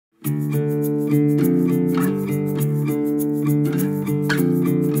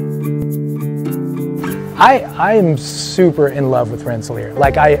I am super in love with Rensselaer.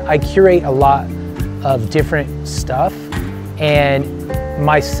 Like I curate a lot of different stuff, and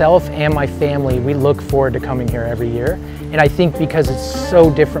myself and my family, we look forward to coming here every year. And I think because it's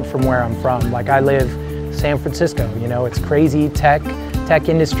so different from where I'm from. Like I live San Francisco, you know, it's crazy tech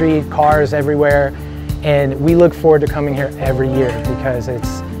industry, cars everywhere. And we look forward to coming here every year because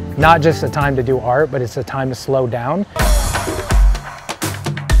it's not just a time to do art, but it's a time to slow down.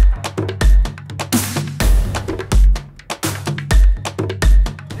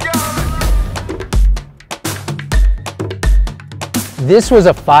 This was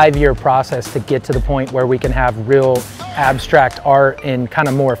a 5-year process to get to the point where we can have real abstract art and kind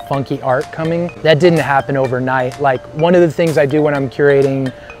of more funky art coming. That didn't happen overnight. Like one of the things I do when I'm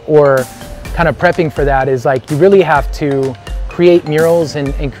curating or kind of prepping for that is like you really have to create murals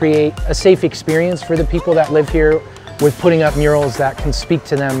and create a safe experience for the people that live here with putting up murals that can speak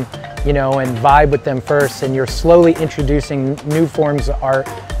to them, you know, and vibe with them first. And you're slowly introducing new forms of art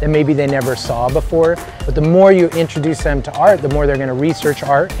that maybe they never saw before. But the more you introduce them to art, the more they're gonna research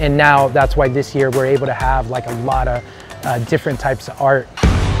art. And now that's why this year we're able to have like a lot of different types of art.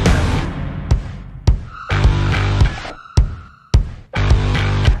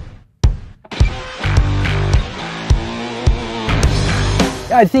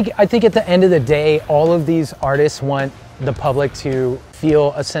 I think at the end of the day, all of these artists want the public to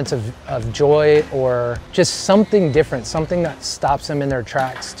feel a sense of joy or just something different, something that stops them in their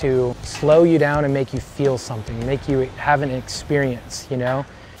tracks, to slow you down and make you feel something, make you have an experience, you know?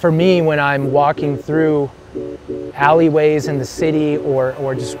 For me, when I'm walking through alleyways in the city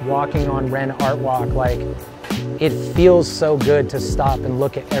or just walking on RenArtWlk, like, it feels so good to stop and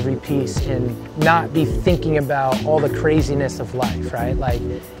look at every piece and not be thinking about all the craziness of life, right? Like,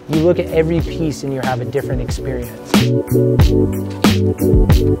 you look at every piece and you have a different experience.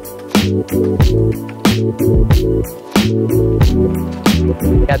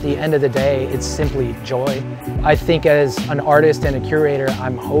 At the end of the day, it's simply joy. I think as an artist and a curator,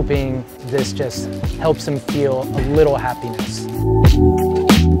 I'm hoping this just helps them feel a little happiness.